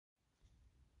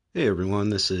Hey everyone,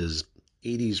 this is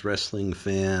 80s wrestling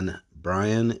fan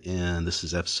Brian, and this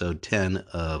is episode 10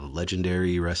 of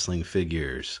Legendary Wrestling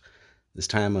Figures. This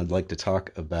time I'd like to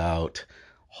talk about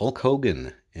Hulk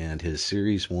Hogan and his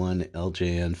Series 1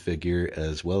 LJN figure,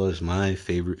 as well as my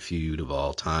favorite feud of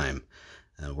all time.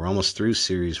 We're almost through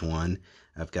Series 1.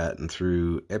 I've gotten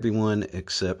through everyone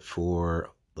except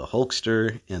for the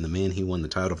Hulkster and the man he won the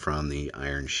title from, the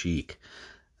Iron Sheik.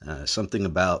 Something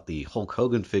about the Hulk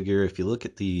Hogan figure. If you look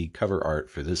at the cover art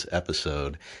for this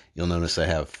episode, you'll notice I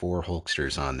have four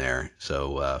Hulksters on there.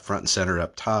 So front and center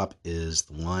up top is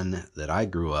the one that I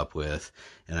grew up with,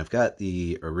 and I've got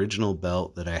the original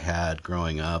belt that I had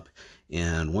growing up,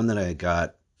 and one that I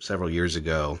got several years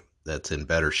ago that's in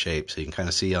better shape. So you can kind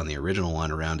of see on the original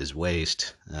one around his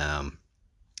waist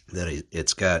that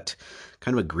it's got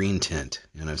kind of a green tint,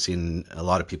 and I've seen a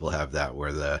lot of people have that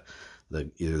where the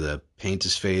either the paint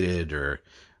is faded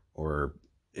or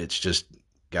it's just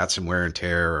got some wear and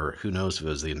tear, or who knows if it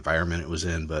was the environment it was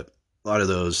in. But a lot of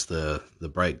those, the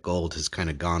bright gold has kind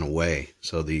of gone away.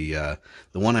 So the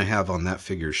one I have on that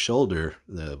figure's shoulder,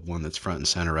 the one that's front and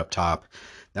center up top,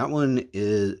 that one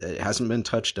it hasn't been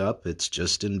touched up. It's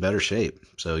just in better shape.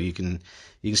 So you can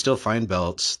still find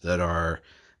belts that are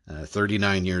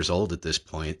 39 years old at this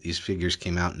point. These figures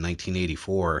came out in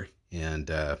 1984,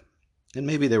 and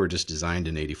maybe they were just designed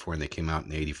in 84 and they came out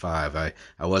in 85. I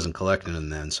wasn't collecting them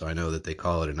then, so I know that they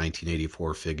call it a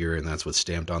 1984 figure, and that's what's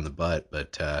stamped on the butt.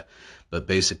 But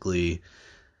basically,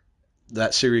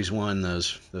 that Series 1,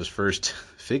 those first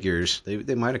figures,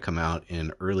 they might have come out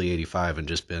in early 85 and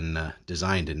just been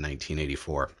designed in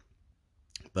 1984.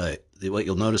 But what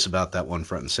you'll notice about that one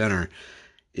front and center,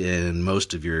 in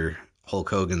most of your Hulk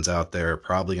Hogan's out there are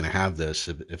probably going to have this.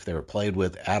 If they were played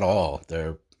with at all,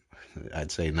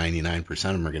 I'd say 99% of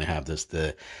them are going to have this.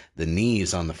 The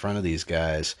knees on the front of these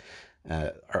guys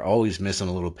are always missing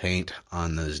a little paint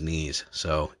on those knees.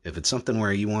 So if it's something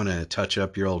where you want to touch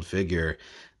up your old figure,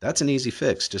 that's an easy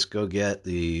fix. Just go get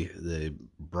the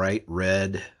bright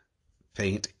red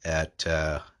paint at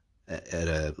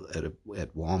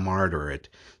Walmart or at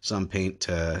some paint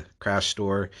craft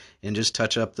store, and just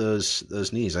touch up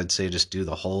those knees. I'd say just do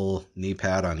the whole knee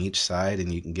pad on each side,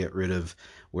 and you can get rid of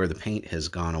where the paint has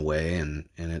gone away, and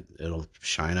it'll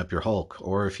shine up your Hulk.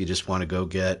 Or if you just want to go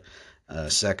get a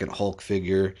second Hulk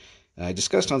figure, I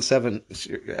discussed on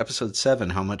episode 7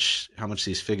 how much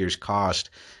these figures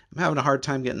cost. I'm having a hard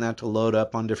time getting that to load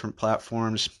up on different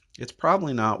platforms. It's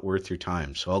probably not worth your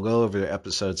time. So I'll go over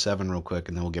episode 7 real quick,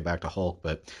 and then we'll get back to Hulk.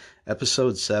 But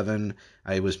episode 7,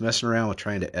 I was messing around with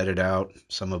trying to edit out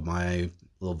some of my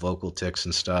little vocal tics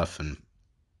and stuff, and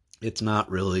it's not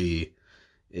really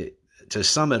it, to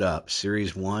sum it up,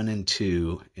 series 1 and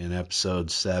 2 in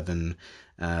episode 7,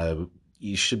 uh,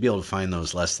 you should be able to find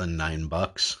those less than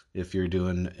 $9 if you're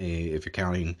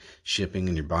counting shipping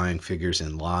and you're buying figures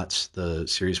in lots. The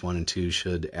series 1 and 2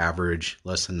 should average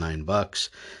less than $9.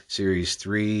 Series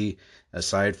 3,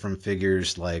 aside from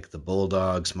figures like the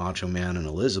Bulldogs, Macho Man, and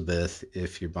Elizabeth,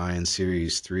 if you're buying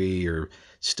series 3, you're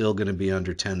still going to be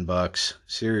under $10.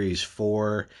 Series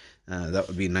 4, that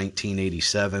would be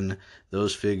 1987.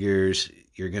 Those figures,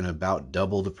 you're going to about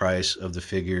double the price of the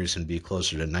figures and be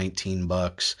closer to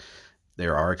 $19.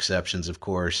 There are exceptions, of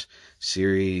course.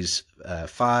 Series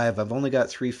 5, I've only got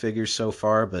 3 figures so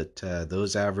far, but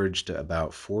those averaged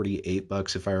about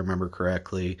 $48 if I remember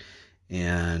correctly.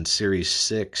 And Series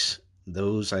 6,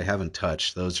 those I haven't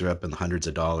touched. Those are up in the hundreds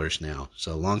of dollars now.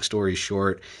 So long story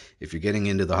short, if you're getting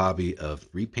into the hobby of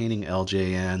repainting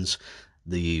LJNs,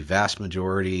 the vast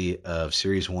majority of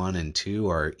Series 1 and 2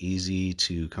 are easy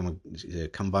to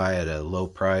come by at a low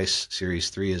price.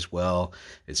 Series 3 as well.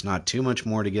 It's not too much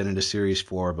more to get into Series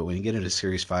 4, but when you get into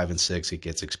Series 5 and 6, it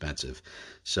gets expensive.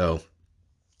 So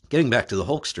getting back to the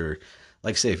Hulkster,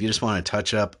 like I say, if you just want to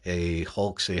touch up a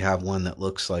Hulk, so you have one that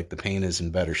looks like the paint is in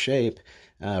better shape,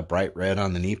 bright red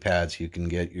on the knee pads, you can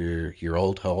get your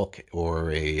old Hulk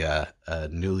or a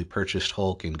newly purchased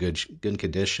Hulk in good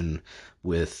condition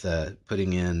with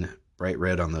putting in bright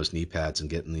red on those knee pads and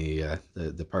getting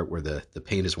the part where the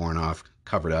paint is worn off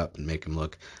covered up and make them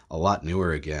look a lot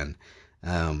newer again.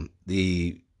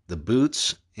 The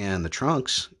boots and the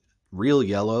trunks, real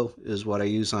yellow is what I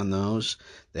use on those.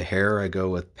 The hair, I go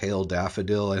with pale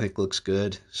daffodil, I think looks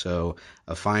good. So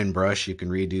a fine brush, you can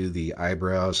redo the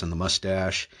eyebrows and the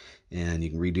mustache, and you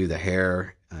can redo the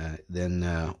hair.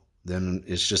 Then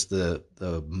it's just the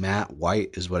matte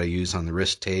white is what I use on the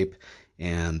wrist tape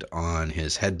and on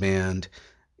his headband,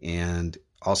 and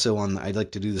also I'd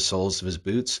like to do the soles of his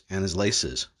boots and his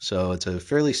laces. So it's a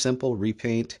fairly simple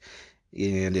repaint,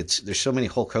 and there's so many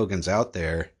Hulk Hogan's out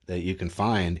there that you can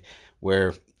find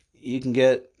where you can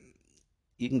get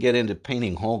you can get into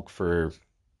painting Hulk for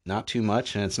not too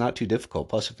much, and it's not too difficult.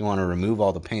 Plus, if you want to remove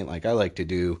all the paint like I like to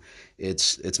do,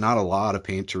 it's not a lot of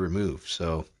paint to remove.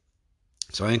 So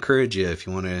I encourage you, if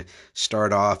you want to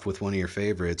start off with one of your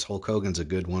favorites, Hulk Hogan's a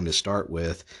good one to start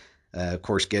with. Of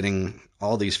course, getting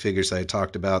all these figures that I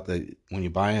talked about, that when you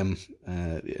buy them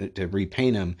to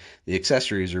repaint them, the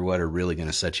accessories are what are really going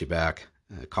to set you back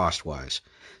cost wise.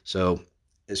 So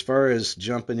as far as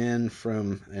jumping in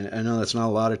from, and I know that's not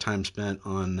a lot of time spent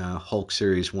on Hulk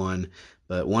Series 1,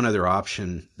 but one other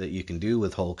option that you can do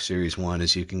with Hulk Series 1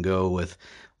 is you can go with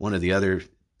one of the other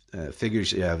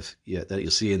figures you have that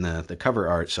you'll see in the cover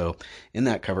art. So in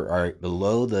that cover art,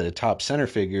 below the top center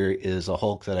figure is a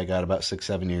Hulk that I got about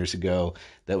 6-7 years ago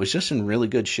that was just in really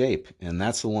good shape, and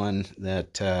that's the one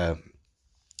that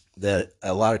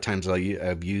a lot of times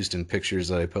I've used in pictures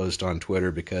that I post on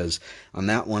Twitter, because on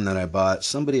that one that I bought,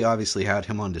 somebody obviously had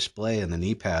him on display, and the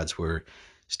knee pads were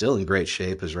still in great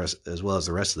shape, as well as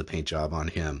the rest of the paint job on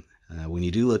him. When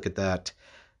you do look at that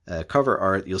cover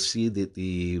art, you'll see that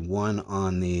the one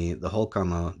on the Hulk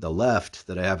on the left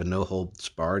that I have a no holds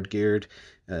barred gear,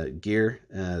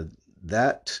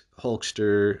 that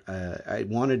Hulkster, I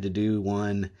wanted to do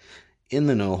one in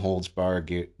the no holds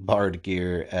barred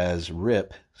gear as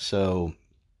Rip. So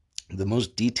the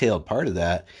most detailed part of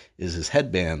that is his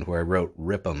headband, where I wrote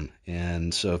Rip'em.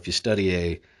 And so if you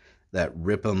study that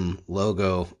Rip'em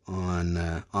logo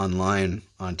on online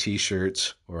on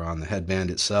t-shirts or on the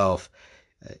headband itself,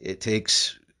 it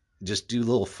takes, just do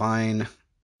little fine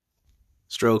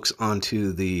strokes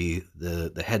onto the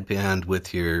headband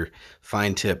with your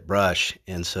fine tip brush,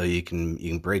 and so you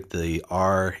can break the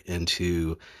R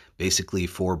into basically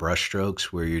 4 brush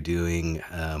strokes, where you're doing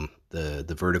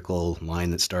the vertical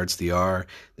line that starts the R,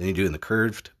 then you're doing the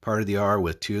curved part of the R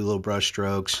with 2 little brush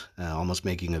strokes, almost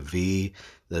making a V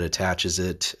that attaches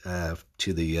it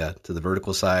to the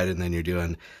vertical side, and then you're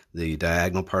doing the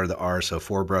diagonal part of the R. So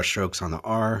 4 brush strokes on the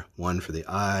R, 1 for the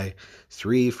I,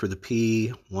 3 for the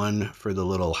P, 1 for the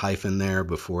little hyphen there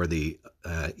before the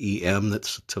EM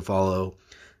that's to follow,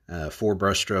 4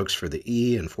 brush strokes for the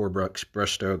E, and 4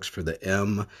 brush strokes for the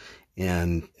M.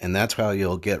 And that's how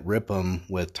you'll get Rip'em,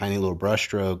 with tiny little brush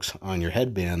strokes on your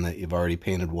headband that you've already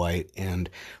painted white. And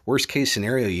worst case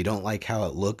scenario, you don't like how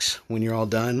it looks when you're all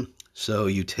done, so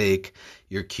you take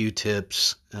your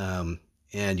Q-tips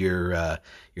and your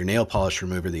nail polish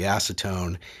remover, the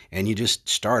acetone, and you just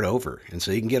start over. And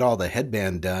so you can get all the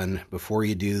headband done before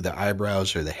you do the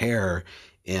eyebrows or the hair.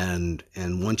 And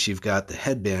once you've got the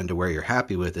headband to where you're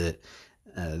happy with it,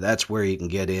 that's where you can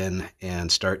get in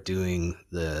and start doing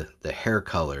the hair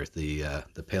color, the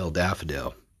pale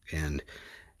daffodil. And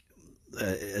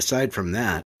aside from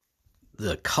that,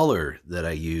 the color that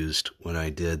I used when I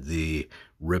did the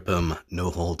Rip'em no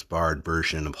holds barred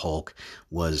version of Hulk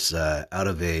was out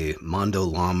of a Mondo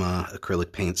Llama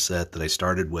acrylic paint set that I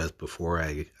started with before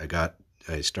I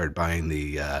started buying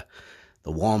the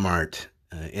Walmart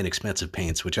inexpensive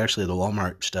paints, which actually the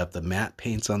Walmart stuff, the matte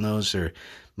paints on those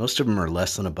most of them are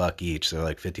less than $1 each. They're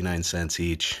like 59 cents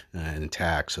each in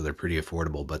tax, so they're pretty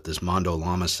affordable. But this Mondo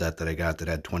Llama set that I got that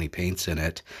had 20 paints in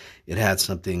it, it had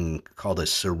something called a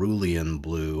cerulean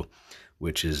blue,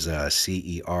 which is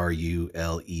Cerulean,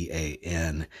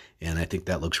 and I think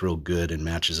that looks real good and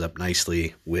matches up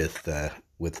nicely with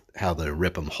how the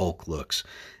Rip'em Hulk looks.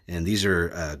 And these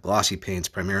are glossy paints.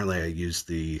 Primarily, I use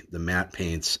the matte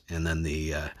paints, and then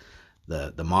the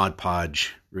Mod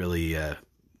Podge really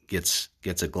gets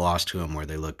a gloss to them where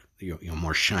they look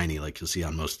more shiny, like you'll see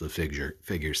on most of the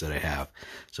figures that I have.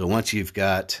 So once you've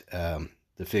got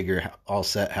the figure all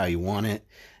set how you want it,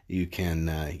 you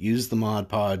can use the Mod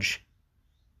Podge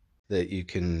that you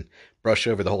can brush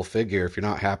over the whole figure. If you're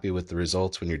not happy with the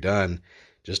results when you're done,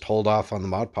 just hold off on the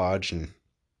Mod Podge, and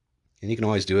you can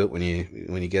always do it when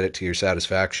you get it to your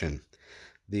satisfaction.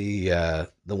 The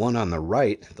one on the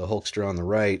right, the Hulkster on the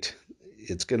right,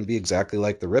 it's going to be exactly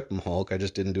like the Rip'em Hulk. I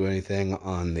just didn't do anything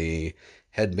on the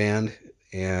headband,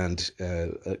 and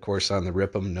of course on the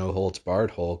Rip'em no holds barred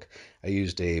Hulk, I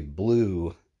used a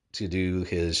blue to do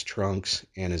his trunks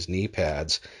and his knee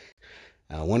pads.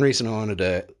 One reason I wanted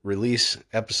to release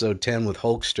episode 10 with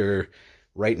Hulkster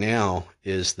right now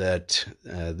is that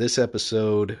this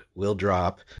episode will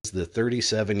drop. It's the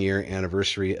 37-year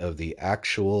anniversary of the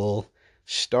actual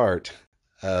start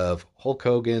of Hulk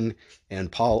Hogan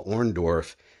and Paul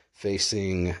Orndorff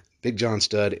facing Big John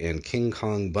Studd and King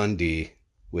Kong Bundy,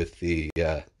 with the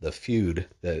feud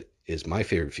that is my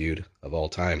favorite feud of all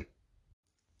time.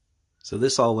 So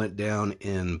this all went down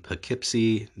in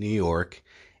Poughkeepsie, New York,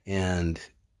 and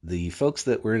the folks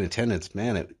that were in attendance,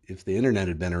 man, if the internet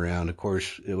had been around, of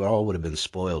course, it all would have been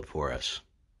spoiled for us.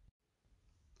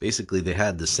 basically they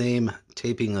had the same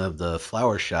taping of the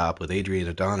Flower Shop with Adrian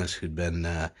Adonis, who'd been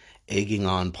egging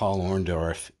on Paul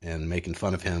Orndorff and making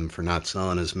fun of him for not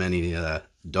selling as many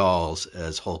dolls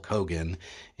as Hulk Hogan,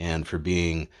 and for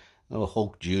being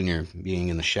Hulk Jr. being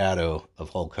in the shadow of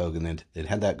Hulk Hogan. They'd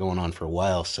had that going on for a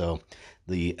while. So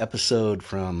the episode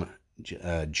from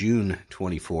June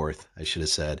 24th, I should have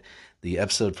said, the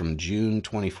episode from June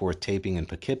 24th taping in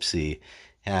Poughkeepsie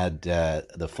had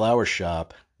the Flower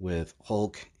Shop with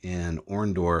Hulk and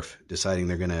Orndorff deciding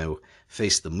they're going to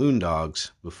face the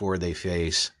Moondogs before they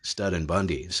face Stud and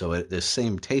Bundy. So at this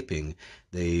same taping,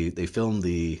 they filmed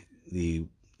the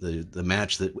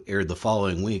match that aired the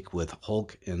following week with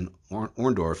Hulk and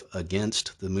Orndorff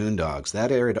against the Moondogs.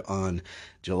 That aired on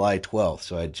July 12th.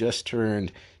 So I just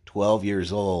turned 12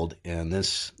 years old, and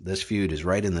this feud is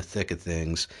right in the thick of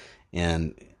things.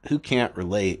 And who can't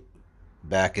relate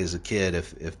back as a kid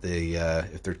if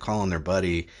they're calling their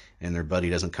buddy and their buddy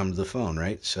doesn't come to the phone,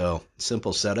 right? So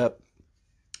simple setup.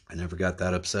 I never got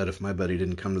that upset if my buddy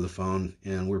didn't come to the phone,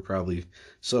 and we're probably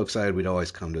so excited we'd always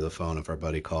come to the phone if our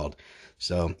buddy called.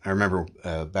 So I remember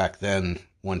back then,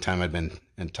 one time I'd been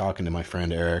talking to my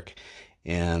friend Eric,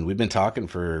 and we'd been talking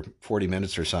for 40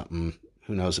 minutes or something,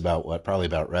 who knows about what, probably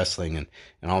about wrestling, and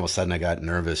all of a sudden I got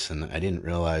nervous, and I didn't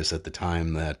realize at the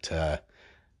time that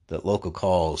local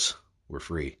calls were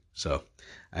free. So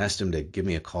I asked him to give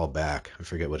me a call back. I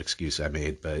forget what excuse I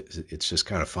made, but it's just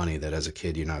kind of funny that as a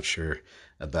kid you're not sure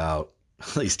about,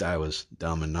 at least I was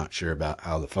dumb and not sure about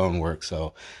how the phone works.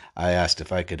 So I asked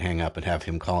if I could hang up and have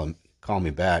him call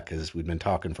me back, because we'd been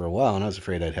talking for a while and I was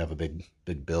afraid I'd have a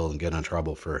big bill and get in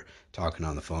trouble for talking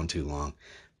on the phone too long.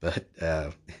 But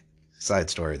side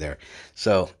story there.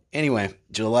 So anyway,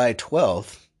 July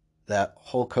 12th, that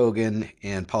Hulk Hogan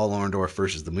and Paul Orndorff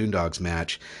versus the Moondogs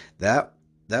match,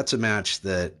 that's a match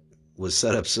that was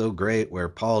set up so great where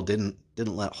Paul didn't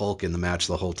let Hulk in the match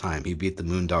the whole time. He beat the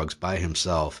Moondogs by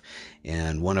himself.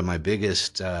 And one of my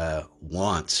biggest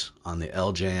wants on the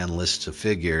LJN list of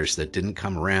figures that didn't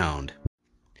come around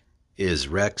is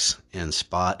Rex and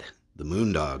Spot the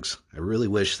Moondogs. I really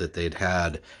wish that they'd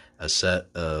had a set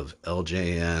of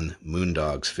LJN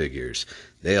Moondogs figures.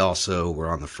 They also were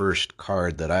on the first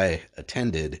card that I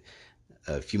attended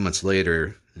a few months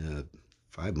later,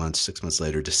 6 months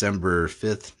later, December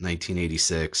 5th,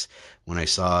 1986, when I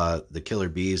saw the Killer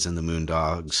Bees and the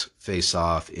Moondogs face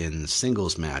off in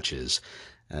singles matches.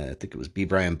 I think it was B.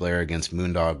 Brian Blair against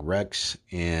Moondog Rex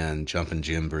and Jumpin'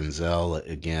 Jim Brunzell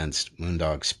against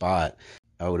Moondog Spot.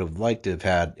 I would have liked to have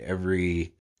had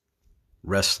every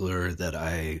wrestler that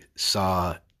I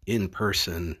saw in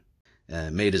person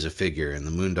made as a figure, and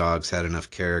the Moondogs had enough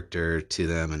character to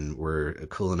them and were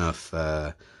cool enough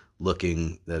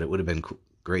looking that it would have been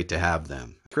great to have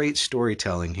them. Great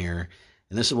storytelling here,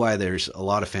 and this is why there's a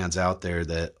lot of fans out there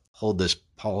that hold this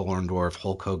Paul Orndorff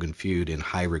Hulk Hogan feud in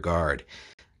high regard.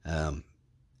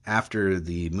 After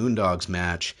the Moondogs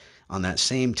match on that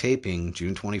same taping,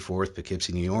 June 24th,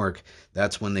 Poughkeepsie, New York,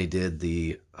 that's when they did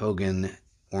the Hogan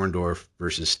Orndorff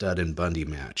versus Stud and Bundy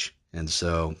match. And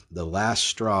so the last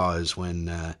straw is when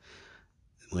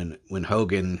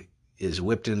Hogan is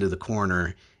whipped into the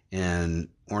corner and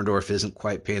Orndorff isn't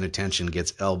quite paying attention,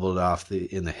 gets elbowed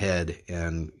in the head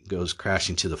and goes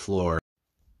crashing to the floor.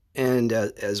 And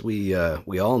as we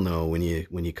all know, when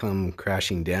you come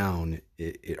crashing down,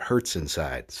 it hurts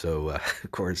inside. So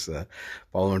of course,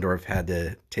 Paul Orndorff had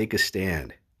to take a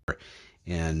stand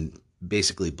and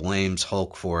basically blames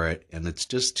Hulk for it, and it's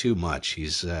just too much.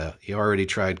 He already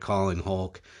tried calling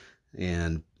Hulk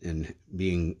and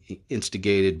being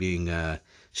instigated, being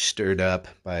stirred up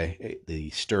by the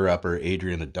stir-upper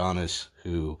Adrian Adonis,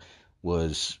 who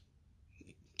was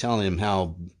telling him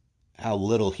how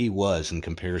little he was in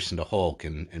comparison to Hulk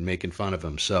and making fun of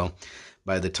him. So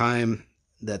by the time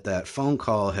that phone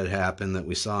call had happened that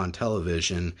we saw on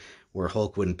television where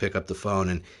Hulk wouldn't pick up the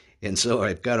phone, and so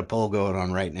I've got a poll going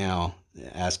on right now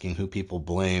asking who people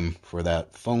blame for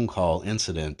that phone call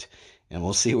incident, and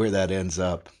we'll see where that ends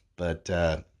up. But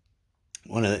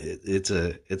it's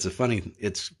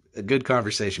a good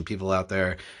conversation. People out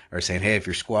there are saying, hey, if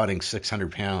you're squatting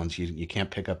 600 pounds, you can't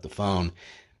pick up the phone.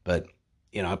 But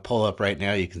I pull up right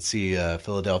now, you can see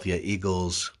Philadelphia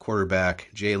Eagles quarterback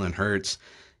Jalen Hurts.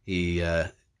 He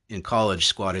in college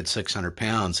squatted 600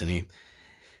 pounds, and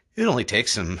it only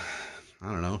takes him,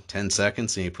 I don't know, 10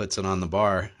 seconds, and he puts it on the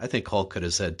bar. I think Hulk could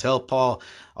have said, tell Paul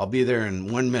I'll be there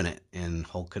in 1 minute, and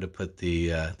Hulk could have put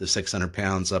the 600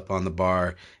 pounds up on the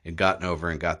bar and gotten over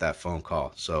and got that phone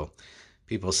call. So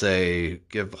people say,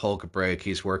 give Hulk a break.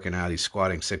 He's working out. He's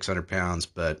squatting 600 pounds,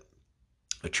 but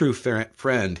a true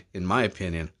friend, in my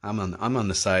opinion, I'm on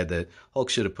the side that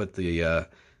Hulk should have put the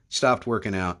stopped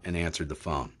working out and answered the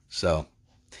phone. So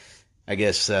I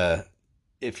guess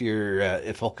if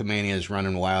Hulkamania is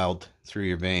running wild through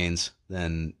your veins,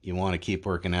 then you want to keep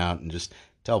working out and just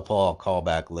tell Paul I'll call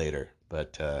back later.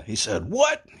 But he said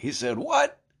what? He said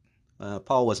what?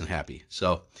 Paul wasn't happy.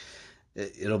 So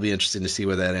it'll be interesting to see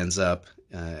where that ends up.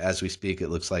 As we speak, it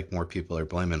looks like more people are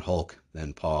blaming Hulk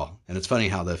than Paul. And it's funny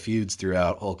how the feuds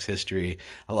throughout Hulk's history,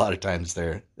 a lot of times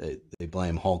they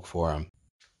blame Hulk for them.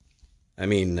 I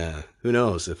mean, who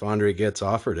knows if Andre gets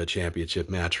offered a championship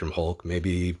match from Hulk?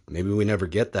 Maybe we never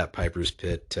get that Piper's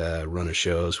Pit run of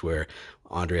shows where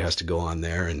Andre has to go on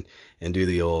there and do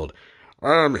the old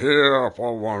 "I'm here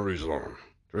for one reason: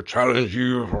 to challenge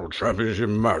you for a championship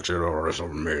match at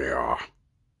WrestleMania."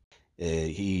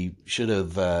 He should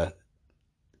have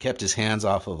kept his hands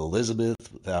off of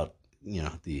Elizabeth without,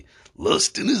 the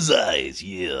lust in his eyes.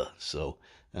 Yeah. So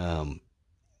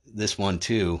this one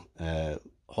too,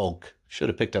 Hulk should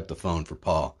have picked up the phone for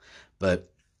Paul, but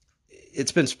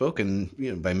it's been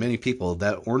spoken, by many people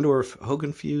that Orndorff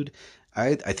Hogan feud.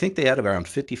 I think they had around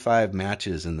 55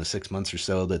 matches in the 6 months or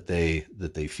so that they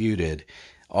feuded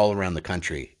all around the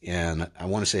country, and I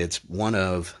want to say it's one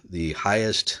of the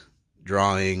highest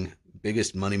drawing,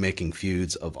 biggest money making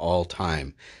feuds of all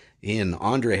time. He and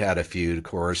Andre had a feud, of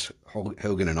course,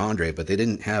 Hogan and Andre, but they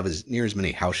didn't have as near as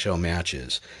many house show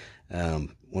matches. When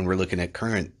we're looking at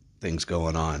current things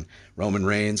going on, Roman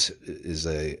Reigns is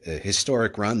a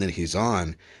historic run that he's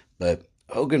on, but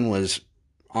Hogan was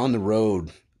on the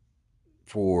road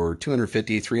for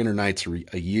 250, 300 nights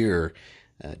a year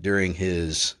during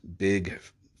his big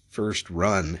first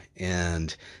run,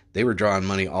 and they were drawing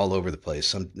money all over the place.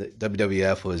 Some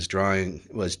WWF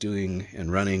was doing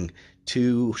and running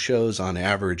 2 shows on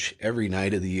average every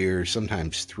night of the year,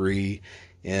 sometimes 3,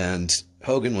 and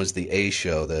Hogan was the A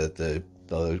show, the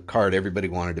card everybody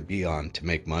wanted to be on to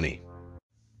make money.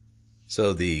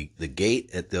 So the gate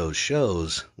at those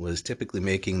shows was typically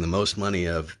making the most money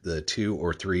of the 2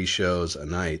 or 3 shows a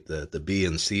night, the B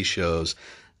and C shows.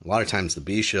 A lot of times the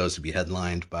B shows would be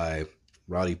headlined by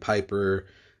Roddy Piper,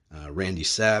 Randy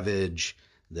Savage,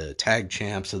 the tag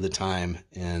champs of the time,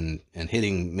 and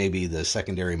hitting maybe the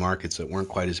secondary markets that weren't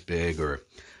quite as big,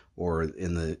 or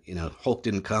in the, Hulk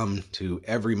didn't come to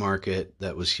every market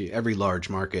that was every large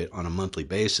market on a monthly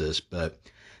basis, but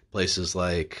places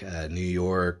like New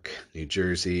York, New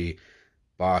Jersey,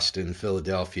 Boston,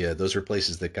 Philadelphia, those are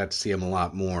places that got to see him a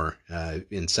lot more.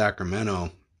 In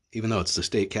Sacramento, even though it's the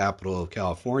state capital of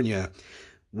California,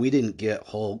 we didn't get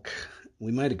Hulk.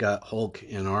 We might have got Hulk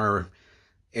in our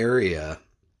area,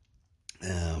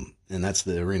 and that's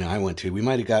the arena I went to. We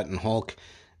might have gotten Hulk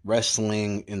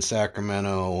wrestling in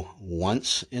Sacramento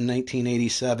once in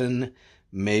 1987,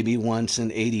 maybe once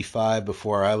in 85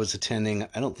 before I was attending.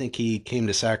 I don't think he came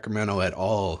to Sacramento at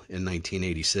all in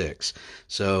 1986.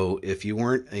 So if you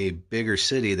weren't a bigger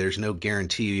city, there's no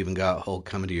guarantee you even got Hulk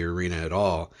coming to your arena at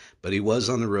all. But he was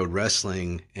on the road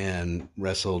wrestling and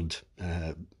wrestled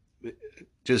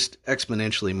just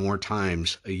exponentially more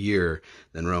times a year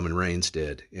than Roman Reigns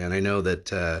did. And I know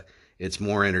that it's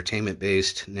more entertainment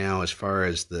based now as far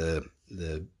as the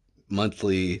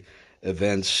monthly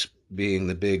events being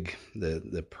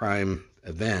the prime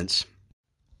events,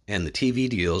 and the TV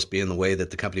deals being the way that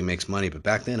the company makes money. But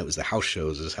back then it was the house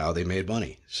shows is how they made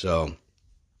money. So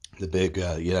the big,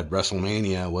 you had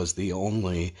WrestleMania was the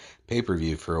only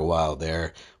pay-per-view for a while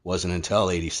there. Wasn't until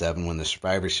 87 when the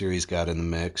Survivor Series got in the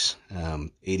mix.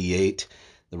 88,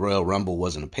 the Royal Rumble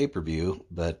wasn't a pay-per-view,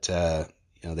 but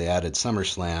they added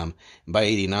SummerSlam. And by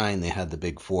 89, they had the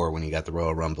Big Four when you got the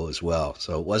Royal Rumble as well.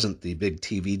 So it wasn't the big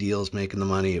TV deals making the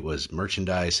money. It was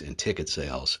merchandise and ticket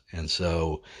sales. And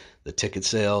so the ticket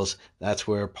sales, that's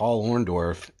where Paul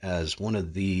Orndorff, as one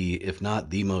of the, if not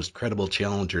the most credible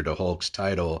challenger to Hulk's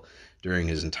title during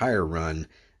his entire run,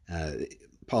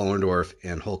 Paul Orndorff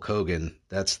and Hulk Hogan,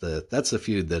 that's the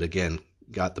feud that, again,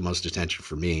 got the most attention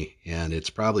for me. And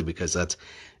it's probably because that's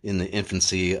in the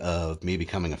infancy of me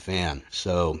becoming a fan.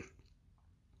 So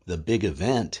the big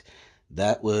event,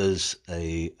 that was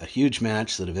a huge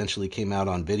match that eventually came out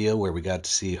on video where we got to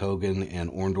see Hogan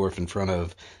and Orndorff in front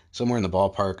of somewhere in the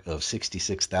ballpark of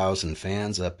 66,000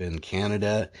 fans up in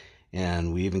Canada.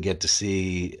 And we even get to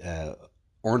see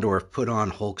Orndorff put on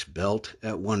Hulk's belt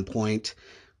at one point.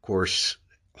 Of course,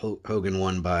 Hogan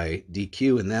won by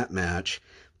DQ in that match.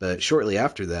 But shortly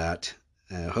after that,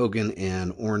 Hogan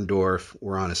and Orndorff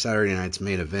were on a Saturday night's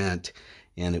main event,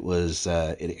 and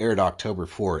it aired October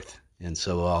 4th. And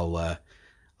so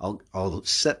I'll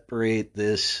separate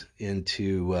this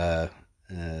into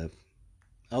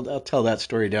I'll tell that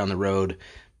story down the road,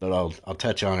 but I'll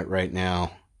touch on it right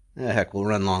now. Heck, we'll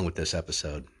run along with this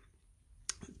episode.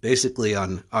 Basically,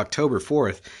 on October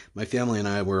 4th, my family and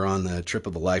I were on the trip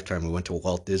of a lifetime. We went to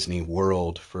Walt Disney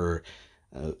World for,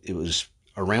 it was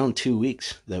around 2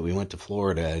 weeks that we went to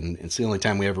Florida. And it's the only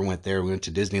time we ever went there. We went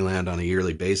to Disneyland on a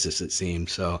yearly basis, it seemed.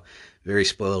 So, very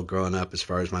spoiled growing up as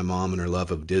far as my mom and her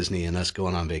love of Disney and us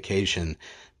going on vacation.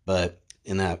 But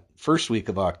in that first week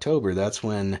of October, that's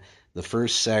when the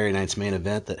first Saturday night's main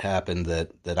event that happened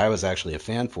that I was actually a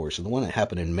fan for. So the one that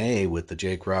happened in May with the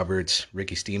Jake Roberts,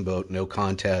 Ricky Steamboat no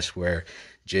contest where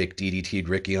Jake DDT'd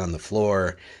Ricky on the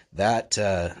floor, that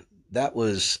that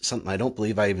was something. I don't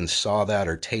believe I even saw that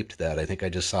or taped that. I think I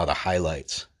just saw the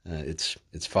highlights. It's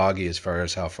foggy as far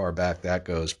as how far back that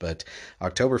goes, but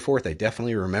October 4th I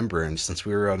definitely remember. And since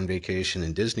we were on vacation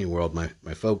in Disney World,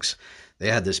 my folks, they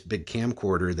had this big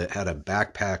camcorder that had a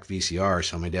backpack VCR.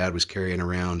 So my dad was carrying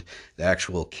around the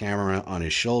actual camera on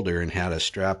his shoulder and had a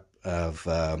strap of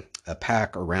a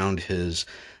pack around his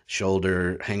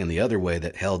shoulder hanging the other way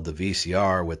that held the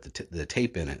VCR with the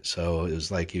tape in it. So it was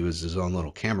like he was his own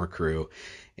little camera crew.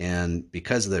 And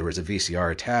because there was a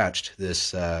VCR attached,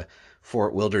 this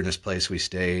Fort Wilderness place we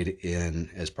stayed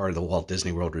in as part of the Walt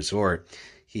Disney World Resort,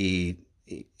 he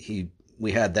he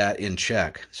we had that in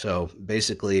check. So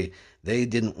basically, they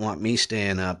didn't want me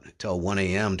staying up till 1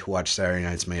 a.m. to watch Saturday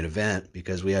night's main event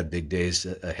because we had big days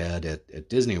ahead at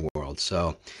Disney World.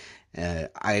 So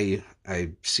I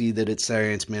see that it's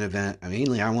Saturday night's main event.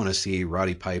 Mainly, I want to see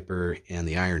Roddy Piper and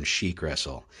the Iron Sheik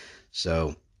wrestle.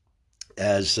 So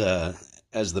as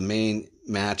as the main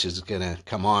match is gonna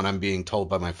come on, I'm being told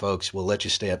by my folks, "We'll let you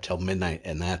stay up till midnight,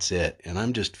 and that's it." And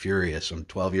I'm just furious. I'm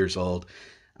 12 years old.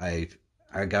 I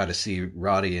I got to see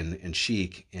Roddy and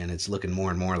Sheik, and it's looking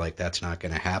more and more like that's not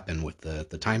going to happen with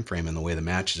the time frame and the way the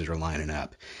matches are lining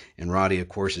up. And Roddy, of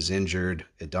course, is injured.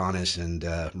 Adonis and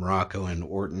Morocco and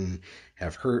Orton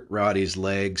have hurt Roddy's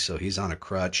leg, so he's on a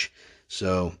crutch.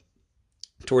 So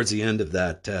towards the end of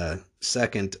that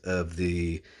second of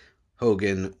the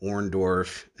Hogan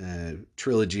Orndorff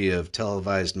trilogy of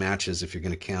televised matches, if you're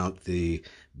going to count the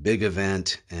big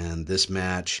event and this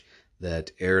match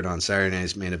that aired on Saturday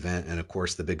night's main event, and of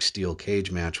course the big steel cage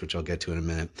match, which I'll get to in a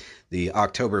minute. The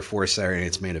October 4th Saturday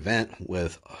night's main event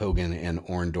with Hogan and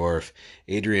Orndorff.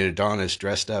 Adrian Adonis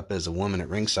dressed up as a woman at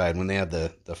ringside. When they had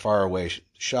the faraway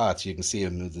shots, you can see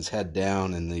him with his head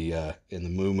down in the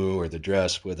muumuu or the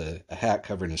dress with a hat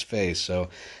covering his face. So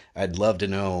I'd love to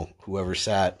know whoever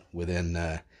sat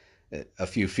within a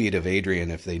few feet of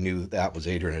Adrian if they knew that was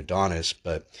Adrian Adonis.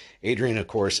 But Adrian, of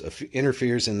course,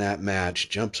 interferes in that match,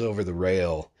 jumps over the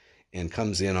rail, and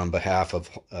comes in on behalf of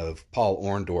Paul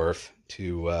Orndorff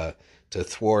to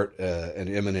thwart an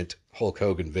imminent Hulk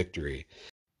Hogan victory.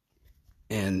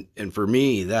 And for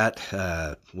me,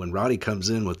 that when Roddy comes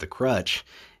in with the crutch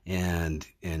and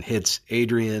hits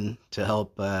Adrian to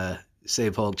help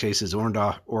save Hulk, chases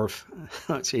Orndorff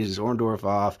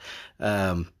off.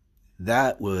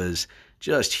 That was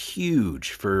just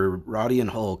huge for Roddy and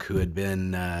Hulk, who had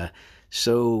been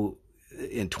so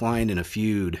entwined in a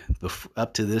feud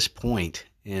up to this point.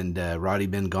 And Roddy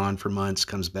been gone for months,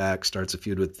 comes back, starts a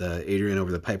feud with Adrian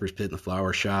over the Piper's Pit in the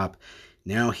flower shop.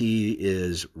 Now he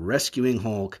is rescuing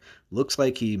Hulk. Looks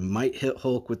like he might hit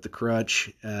Hulk with the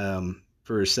crutch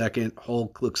for a second.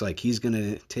 Hulk looks like he's going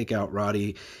to take out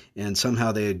Roddy, and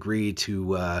somehow they agree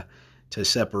to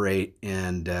separate,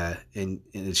 and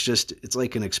it's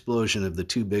like an explosion of the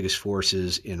two biggest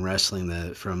forces in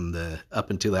wrestling from the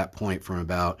up until that point, from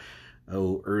about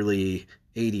early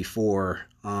 84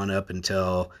 on up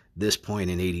until this point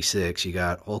in 86. You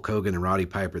got Hulk Hogan and Roddy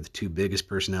Piper, the two biggest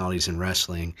personalities in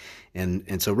wrestling,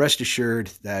 and so rest assured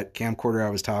that camcorder I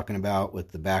was talking about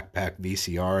with the backpack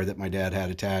VCR that my dad had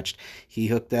attached, he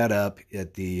hooked that up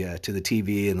at the to the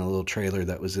TV in the little trailer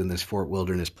that was in this Fort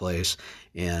Wilderness place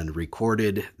and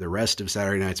recorded the rest of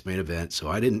Saturday night's main event. So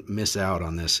I didn't miss out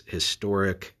on this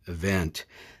historic event.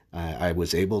 I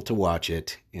was able to watch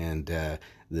it, and the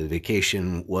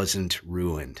vacation wasn't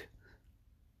ruined.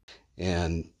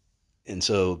 And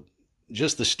so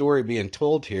just the story being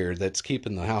told here that's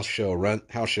keeping the house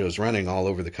shows running all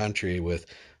over the country with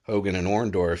Hogan and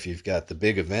Orndorff. You've got the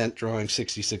big event drawing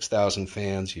 66,000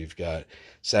 fans. You've got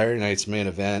Saturday night's main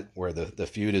event where the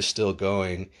feud is still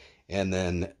going. And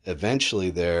then eventually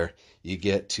there you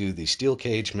get to the steel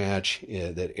cage match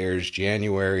that airs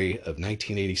January of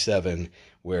 1987,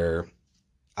 where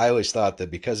I always thought that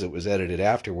because it was edited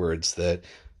afterwards that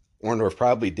Orndorff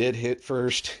probably did hit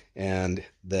first, and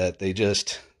that they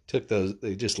just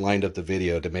lined up the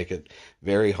video to make it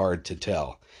very hard to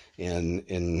tell. And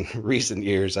in recent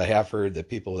years, I have heard that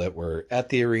people that were at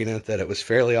the arena that it was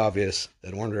fairly obvious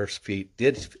that Orndorff's feet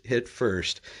did hit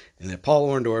first, and that Paul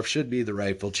Orndorff should be the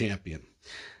rightful champion.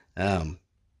 Um,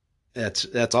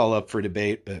 that's all up for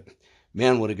debate, but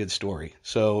man, what a good story.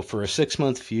 So for a 6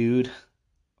 month feud,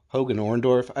 Hogan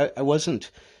Orndorff, I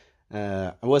wasn't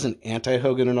anti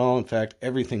Hogan at all. In fact,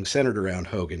 everything centered around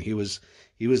Hogan. He was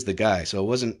the guy. So it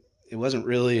wasn't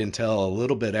really until a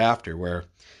little bit after where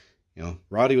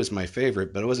Roddy was my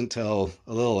favorite, but it wasn't until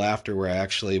a little after where I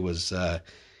actually was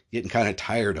getting kind of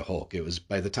tired of Hulk. It was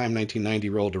by the time 1990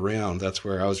 rolled around, that's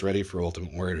where I was ready for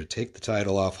Ultimate Warrior to take the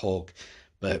title off Hulk.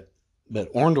 But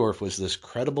Orndorff was this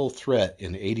credible threat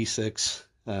in '86,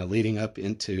 leading up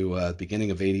into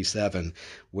beginning of '87,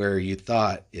 where you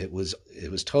thought it was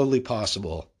totally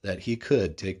possible that he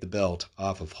could take the belt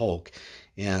off of Hulk,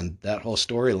 and that whole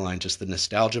storyline, just the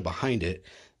nostalgia behind it,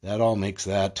 that all makes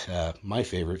that my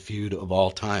favorite feud of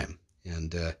all time.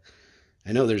 And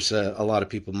I know there's a lot of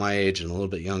people my age and a little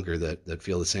bit younger that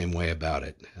feel the same way about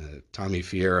it. Tommy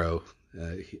Fierro,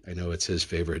 I know it's his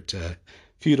favorite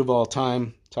feud of all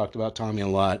time. Talked about Tommy a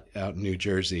lot out in New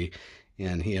Jersey,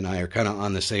 and he and I are kind of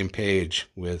on the same page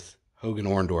with Hogan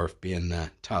Orndorff being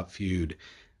the top feud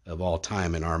of all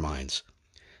time in our minds.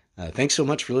 Thanks so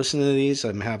much for listening to these.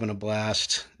 I'm having a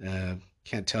blast.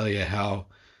 Can't tell you how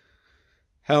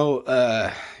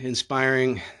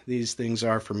inspiring these things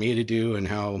are for me to do and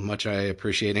how much I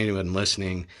appreciate anyone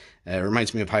listening. It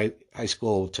reminds me of high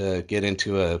school to get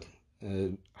into a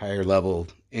higher level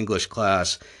English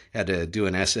class. Had to do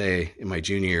an essay in my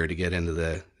junior year to get into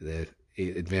the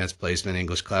advanced placement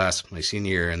English class my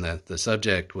senior year, and the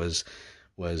subject was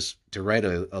to write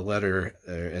a letter,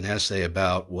 an essay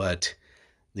about what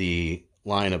the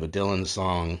line of a Dylan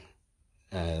song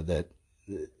that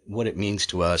what it means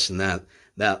to us, and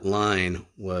that line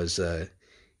was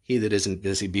he that isn't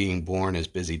busy being born is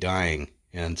busy dying.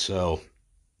 And so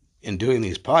in doing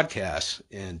these podcasts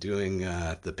and doing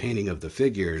the painting of the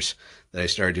figures that I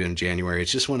started doing in January,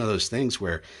 it's just one of those things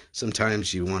where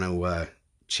sometimes you want to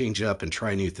change up and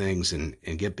try new things and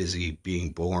get busy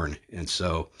being born. And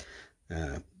so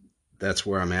uh, that's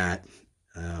where I'm at.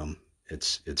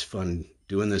 It's fun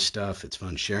doing this stuff. It's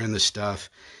fun sharing this stuff,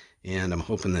 and I'm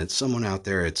hoping that someone out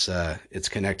there it's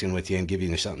connecting with you and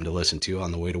giving you something to listen to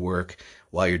on the way to work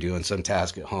while you're doing some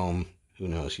task at home. Who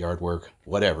knows, yard work,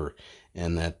 whatever,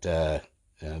 and that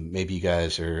maybe you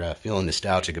guys are feeling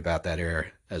nostalgic about that era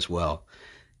as well.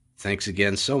 Thanks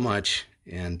again so much,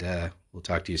 and we'll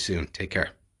talk to you soon. Take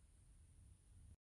care.